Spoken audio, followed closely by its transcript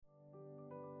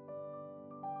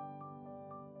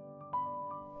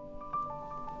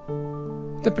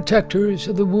The Protectors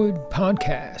of the Wood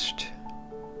podcast.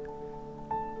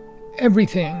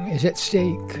 Everything is at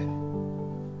stake.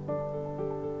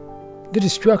 The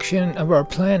destruction of our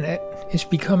planet is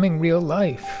becoming real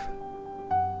life.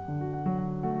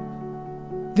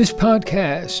 This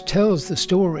podcast tells the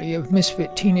story of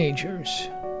misfit teenagers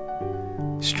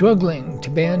struggling to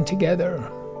band together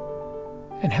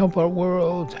and help our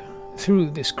world through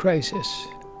this crisis.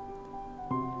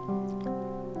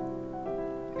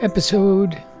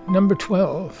 Episode number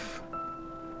 12.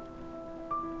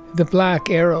 The Black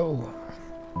Arrow.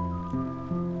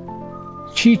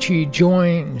 Chi-Chi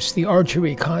joins the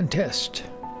archery contest.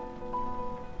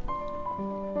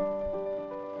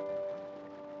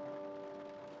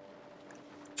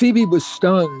 Phoebe was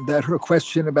stunned that her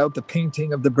question about the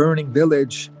painting of the burning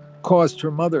village caused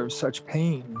her mother such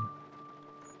pain.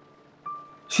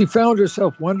 She found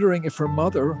herself wondering if her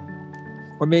mother,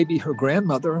 or maybe her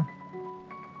grandmother,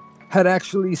 had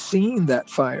actually seen that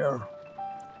fire.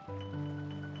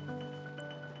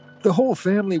 The whole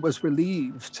family was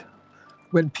relieved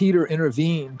when Peter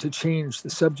intervened to change the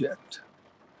subject.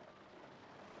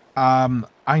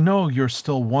 I know you're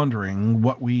still wondering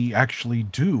what we actually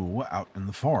do out in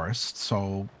the forest,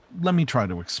 so let me try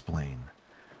to explain.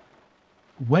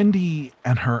 Wendy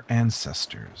and her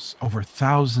ancestors, over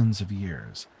thousands of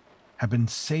years, have been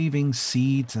saving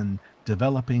seeds and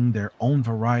developing their own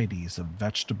varieties of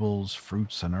vegetables,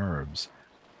 fruits, and herbs.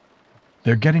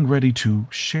 They're getting ready to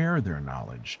share their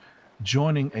knowledge,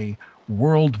 joining a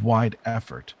worldwide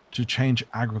effort to change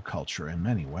agriculture in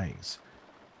many ways.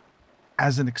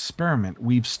 As an experiment,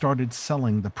 we've started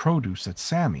selling the produce at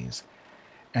Sammy's,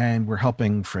 and we're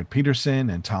helping Fred Peterson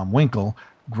and Tom Winkle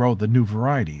grow the new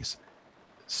varieties.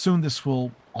 Soon this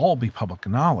will all be public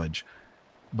knowledge,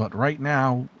 but right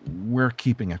now, we're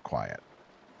keeping it quiet.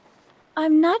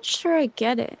 I'm not sure I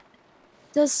get it.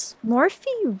 Does Morphe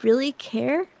really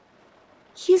care?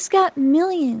 He's got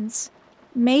millions,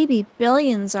 maybe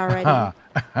billions already.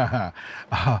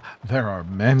 There are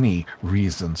many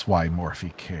reasons why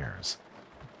Morphe cares.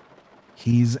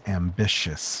 He's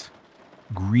ambitious,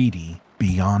 greedy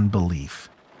beyond belief.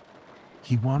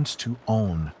 He wants to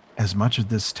own as much of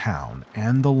this town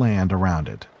and the land around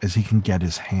it as he can get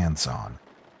his hands on.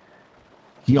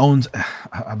 He owns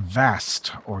a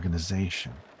vast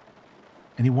organization,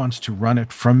 and he wants to run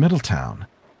it from Middletown.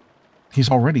 He's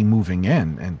already moving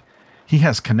in, and he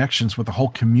has connections with the whole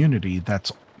community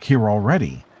that's here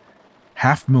already.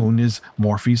 Half Moon is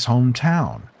Morphe's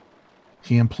hometown.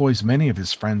 He employs many of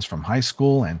his friends from high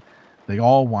school, and they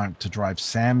all want to drive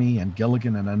Sammy and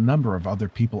Gilligan and a number of other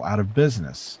people out of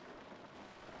business.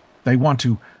 They want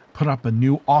to put up a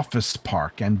new office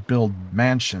park and build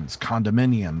mansions,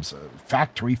 condominiums,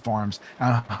 factory farms,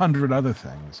 and 100 other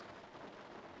things.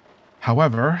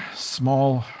 However,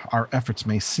 small our efforts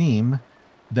may seem,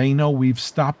 they know we've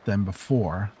stopped them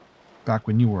before, back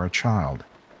when you were a child.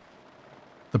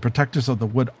 The Protectors of the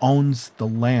Wood owns the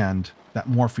land that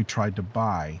Morphe tried to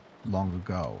buy long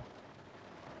ago.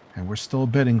 And we're still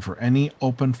bidding for any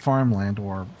open farmland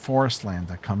or forest land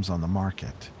that comes on the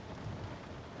market.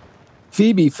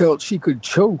 Phoebe felt she could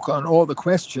choke on all the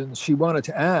questions she wanted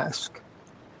to ask.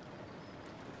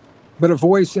 But a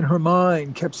voice in her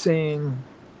mind kept saying,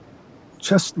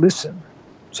 "Just listen,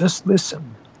 just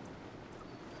listen."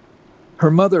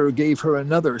 Her mother gave her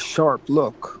another sharp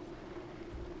look.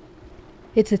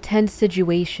 It's a tense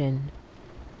situation.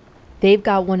 They've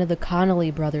got one of the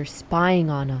Connolly brothers spying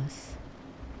on us.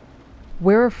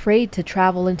 We're afraid to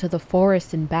travel into the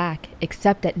forest and back,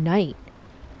 except at night.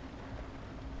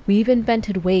 We've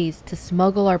invented ways to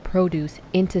smuggle our produce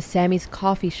into Sammy's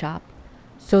coffee shop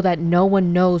so that no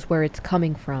one knows where it's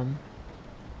coming from.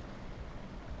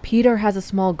 Peter has a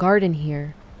small garden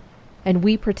here, and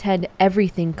we pretend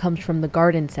everything comes from the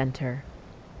garden center.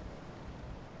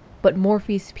 But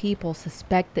Morphe's people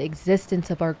suspect the existence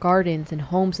of our gardens and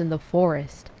homes in the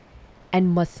forest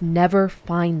and must never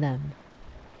find them.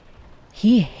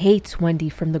 He hates Wendy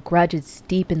from the grudges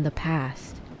deep in the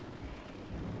past.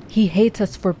 He hates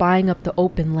us for buying up the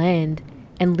open land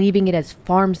and leaving it as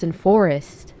farms and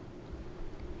forests.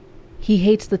 He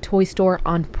hates the toy store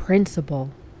on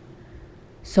principle.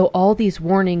 So all these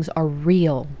warnings are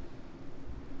real.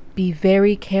 Be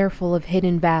very careful of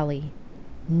Hidden Valley.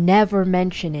 Never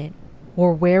mention it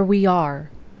or where we are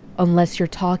unless you're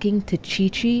talking to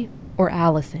Chi-Chi or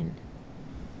Allison.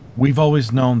 We've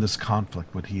always known this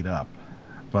conflict would heat up,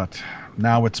 but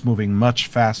now it's moving much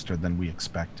faster than we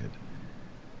expected.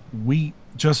 We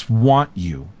just want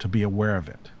you to be aware of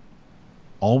it.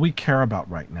 All we care about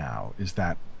right now is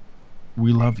that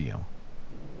we love you.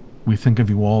 We think of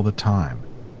you all the time.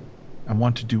 and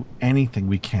want to do anything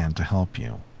we can to help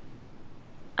you.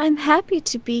 I'm happy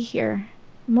to be here,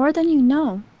 more than you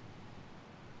know.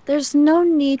 There's no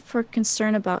need for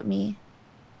concern about me.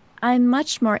 I'm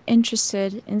much more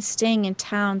interested in staying in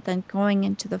town than going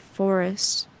into the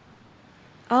forest.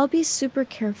 I'll be super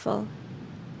careful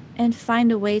and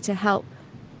find a way to help.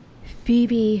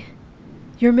 Phoebe,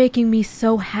 you're making me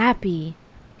so happy.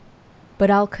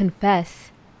 But I'll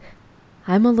confess,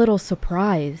 I'm a little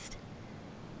surprised.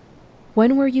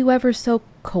 When were you ever so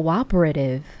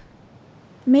cooperative?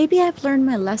 Maybe I've learned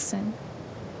my lesson.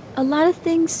 A lot of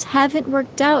things haven't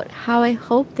worked out how I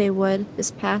hoped they would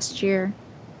this past year.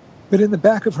 But in the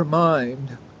back of her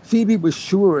mind, Phoebe was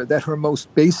sure that her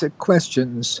most basic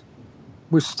questions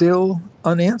were still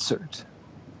unanswered.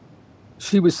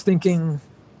 She was thinking,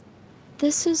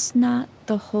 This is not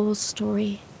the whole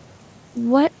story.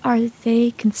 What are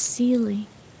they concealing?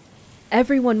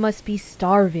 Everyone must be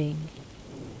starving.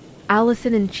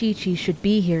 Allison and Chi-Chi should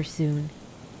be here soon,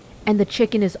 and the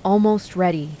chicken is almost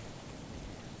ready.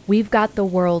 We've got the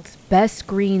world's best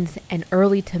greens and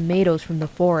early tomatoes from the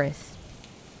forest.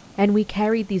 And we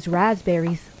carried these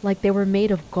raspberries like they were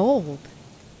made of gold.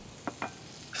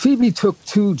 Phoebe took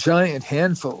 2 giant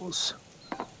handfuls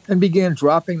and began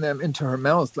dropping them into her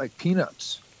mouth like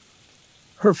peanuts.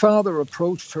 Her father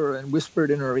approached her and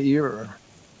whispered in her ear,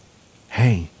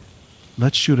 Hey,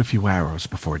 let's shoot a few arrows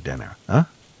before dinner, huh?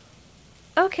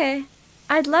 Okay,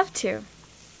 I'd love to.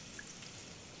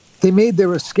 They made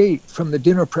their escape from the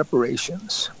dinner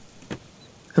preparations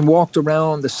and walked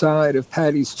around the side of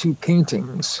Patty's 2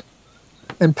 paintings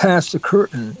and past a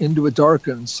curtain into a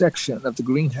darkened section of the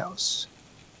greenhouse.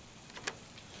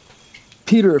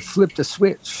 Peter flipped a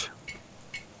switch,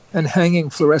 and hanging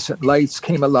fluorescent lights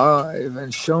came alive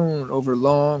and shone over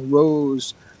long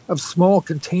rows of small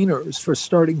containers for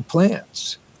starting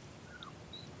plants.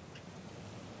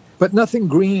 But nothing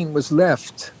green was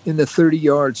left in the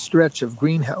 30-yard stretch of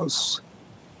greenhouse.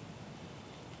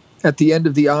 At the end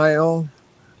of the aisle,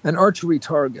 an archery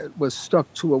target was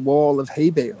stuck to a wall of hay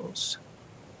bales.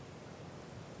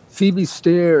 Phoebe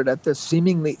stared at the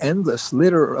seemingly endless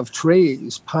litter of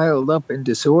trays piled up in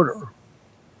disorder.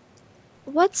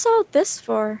 What's all this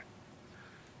for?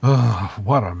 Oh,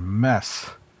 what a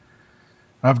mess.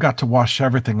 I've got to wash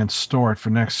everything and store it for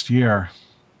next year.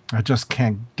 I just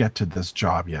can't get to this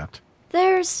job yet.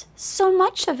 There's so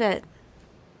much of it.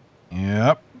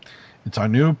 Yep. It's our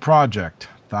new project.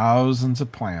 Thousands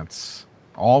of plants.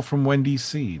 All from Wendy's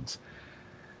seeds.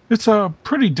 It's a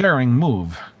pretty daring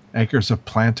move. Acres of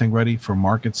planting ready for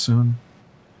market soon.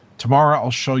 Tomorrow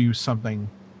I'll show you something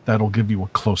that'll give you a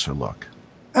closer look.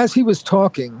 As he was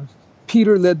talking,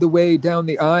 Peter led the way down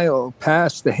the aisle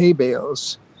past the hay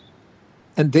bales.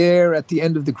 And there, at the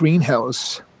end of the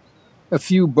greenhouse, a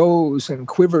few bows and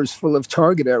quivers full of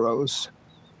target arrows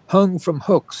hung from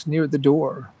hooks near the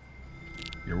door.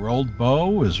 Your old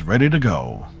bow is ready to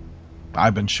go.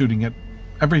 I've been shooting it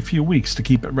every few weeks to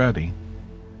keep it ready.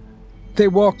 They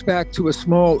walked back to a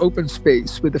small open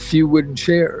space with a few wooden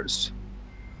chairs.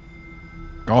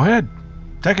 Go ahead.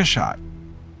 Take a shot.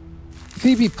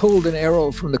 Phoebe pulled an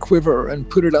arrow from the quiver and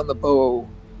put it on the bow,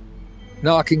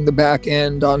 knocking the back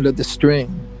end onto the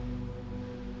string.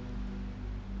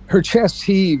 Her chest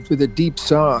heaved with a deep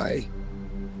sigh.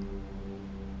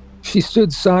 She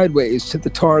stood sideways to the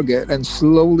target and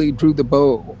slowly drew the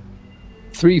bow,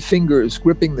 3 fingers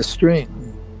gripping the string.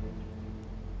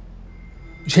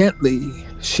 Gently,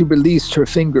 she released her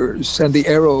fingers, and the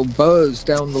arrow buzzed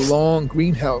down the long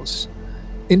greenhouse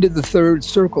into the 3rd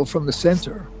circle from the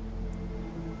center.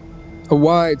 A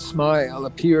wide smile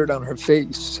appeared on her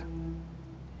face.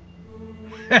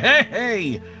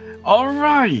 Hey, all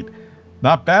right.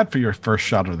 Not bad for your first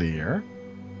shot of the year.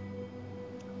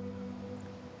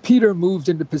 Peter moved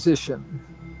into position,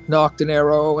 knocked an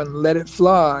arrow, and let it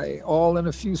fly, all in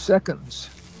a few seconds.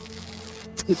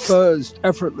 It buzzed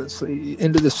effortlessly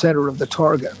into the center of the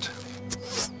target.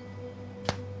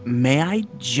 May I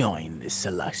join this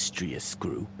illustrious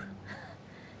group?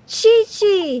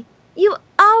 Chi-Chi, you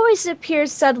always appear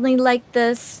suddenly like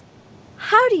this.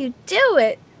 How do you do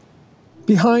it?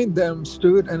 Behind them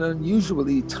stood an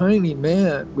unusually tiny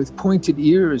man with pointed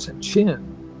ears and chin.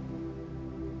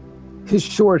 His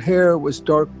short hair was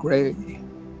dark gray,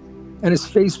 and his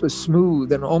face was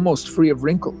smooth and almost free of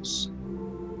wrinkles.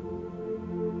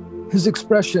 His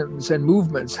expressions and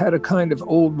movements had a kind of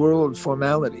old-world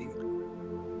formality.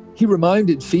 He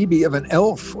reminded Phoebe of an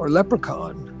elf or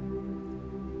leprechaun.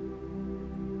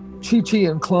 Chi-Chi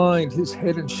inclined his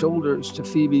head and shoulders to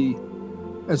Phoebe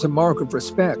as a mark of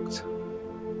respect.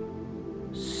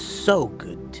 So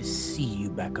good to see you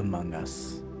back among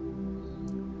us.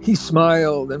 He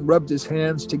smiled and rubbed his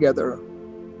hands together.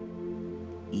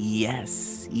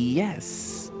 Yes,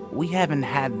 yes. We haven't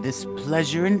had this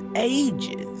pleasure in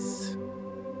ages.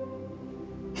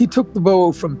 He took the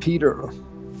bow from Peter,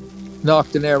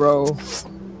 knocked an arrow,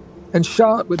 and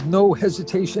shot with no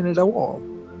hesitation at all,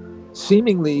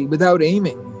 seemingly without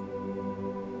aiming.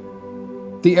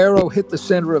 The arrow hit the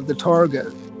center of the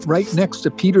target, right next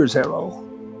to Peter's arrow.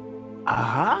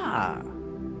 Aha!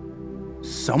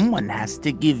 Someone has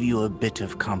to give you a bit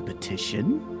of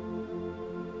competition.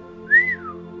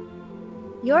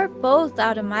 You're both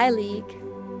out of my league.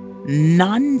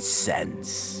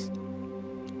 Nonsense.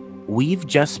 We've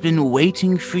just been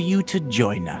waiting for you to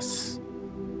join us.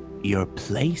 Your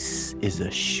place is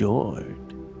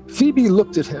assured. Phoebe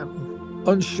looked at him,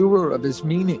 unsure of his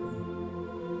meaning.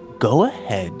 Go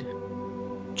ahead.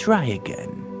 Try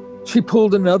again. She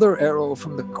pulled another arrow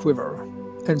from the quiver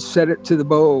and set it to the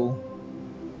bow,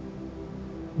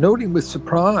 noting with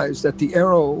surprise that the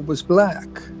arrow was black.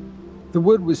 The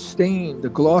wood was stained a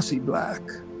glossy black,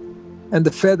 and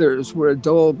the feathers were a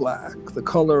dull black, the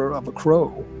color of a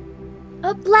crow.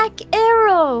 A black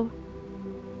arrow!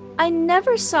 I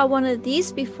never saw one of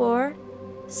these before.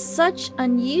 Such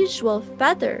unusual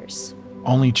feathers.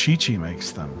 Only Chi-Chi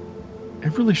makes them.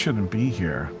 It really shouldn't be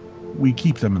here. We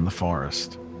keep them in the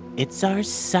forest. It's our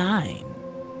sign.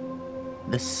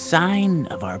 The sign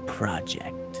of our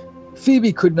project.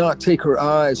 Phoebe could not take her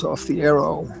eyes off the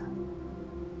arrow.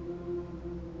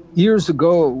 Years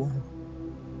ago,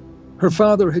 her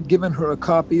father had given her a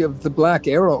copy of The Black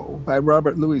Arrow by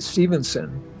Robert Louis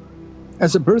Stevenson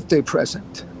as a birthday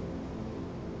present.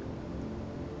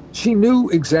 She knew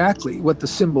exactly what the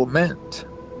symbol meant.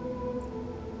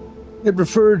 It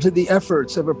referred to the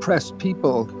efforts of oppressed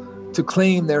people to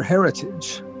claim their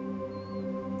heritage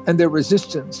and their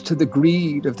resistance to the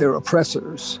greed of their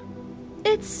oppressors.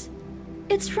 It's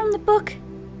from the book,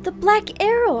 The Black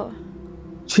Arrow.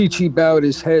 Chi-Chi bowed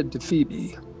his head to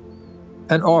Phoebe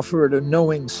and offered a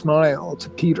knowing smile to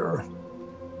Peter.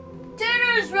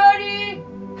 Dinner's ready!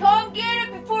 Come get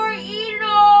it before I eat it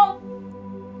all!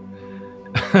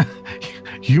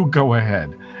 You go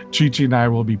ahead. Chi-Chi and I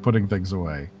will be putting things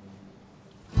away.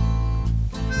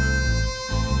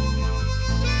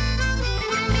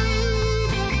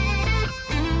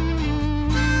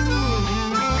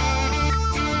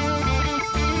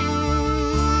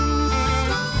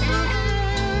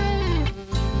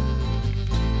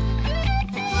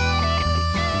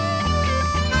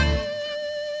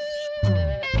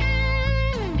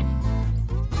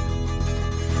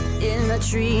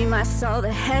 Dream, I saw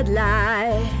the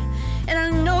headlight, and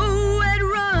I know I'd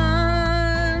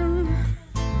run.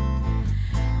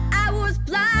 I was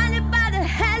blinded by the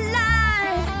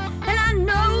headlight, and I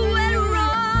know I'd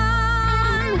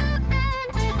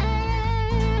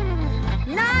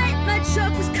run. Night, my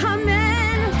truck was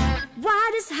coming,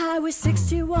 wide as Highway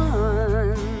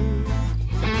 61.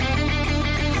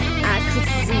 I could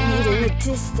see it in the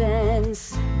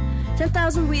distance,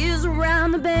 10,000 wheels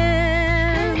around the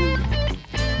bend.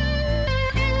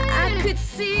 Could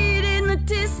see it in the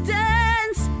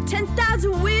distance,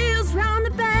 10,000 wheels round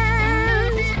the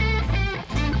bend,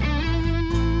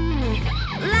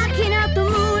 blocking out the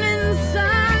moon and the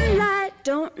sunlight.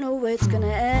 Don't know where it's gonna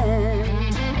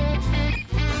end.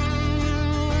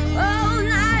 All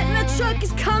night my truck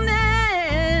is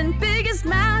coming, biggest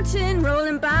mountain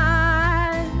rolling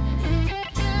by.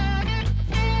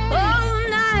 All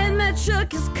night my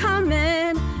truck is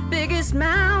coming, biggest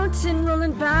mountain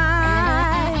rolling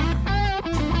by.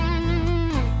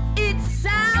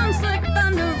 Like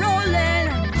thunder rolling,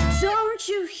 don't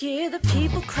you hear the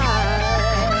people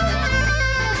cry?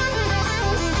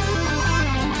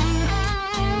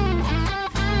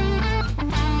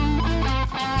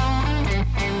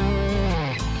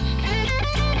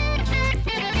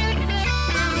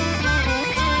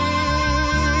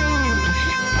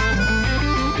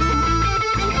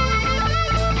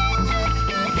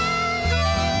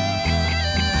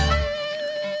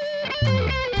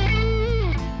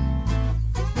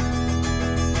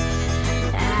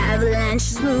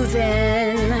 Avalanches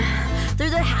moving through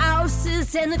the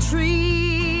houses and the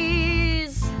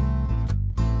trees.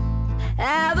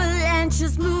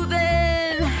 Avalanches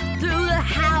moving through the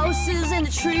houses and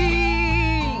the trees.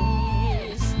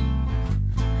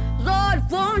 Lord,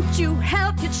 won't you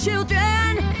help your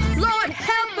children? Lord,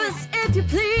 help us if you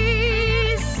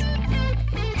please.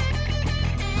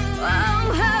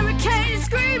 Oh, hurricane is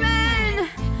screaming,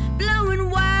 blowing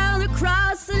wild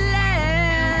across the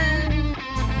land.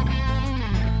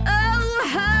 Oh,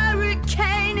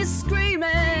 hurricane is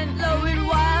screaming, blowing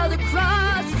wild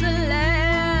across the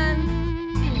land.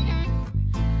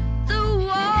 The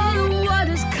war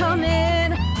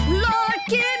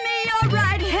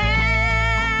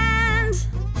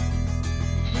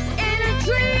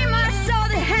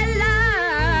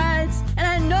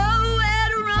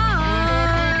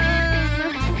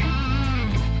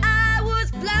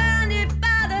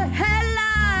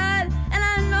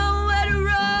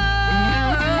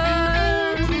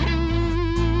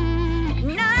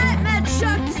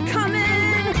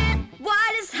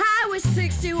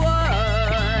 61.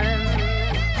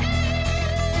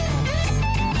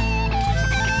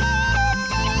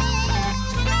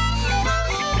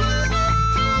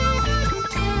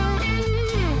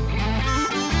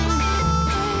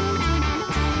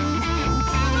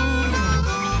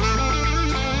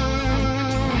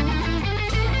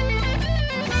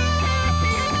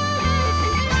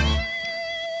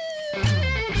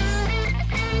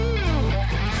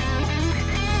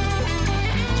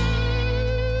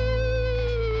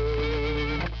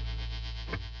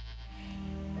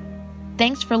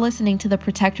 Thanks for listening to the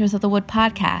Protectors of the Wood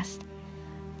podcast.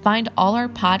 Find all our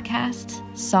podcasts,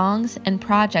 songs, and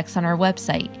projects on our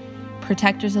website,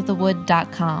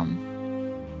 protectorsofthewood.com.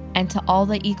 And to all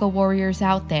the eco-warriors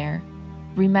out there,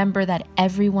 remember that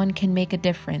everyone can make a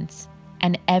difference,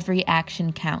 and every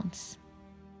action counts.